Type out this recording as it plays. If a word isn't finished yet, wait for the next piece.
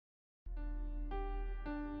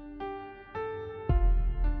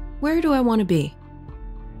Where do I want to be?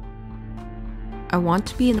 I want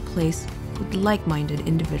to be in a place with like-minded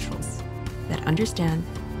individuals that understand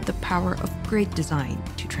the power of great design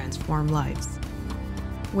to transform lives,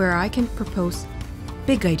 where I can propose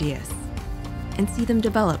big ideas and see them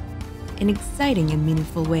develop in exciting and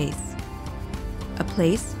meaningful ways. A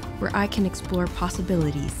place where I can explore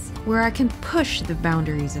possibilities, where I can push the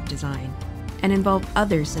boundaries of design and involve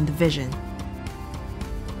others in the vision.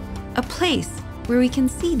 A place where we can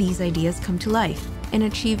see these ideas come to life and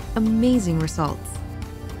achieve amazing results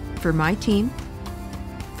for my team,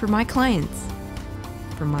 for my clients,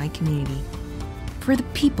 for my community, for the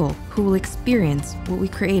people who will experience what we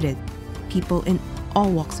created, people in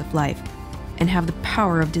all walks of life, and have the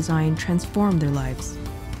power of design transform their lives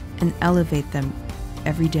and elevate them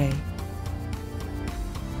every day.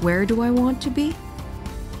 Where do I want to be?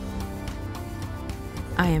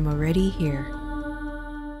 I am already here.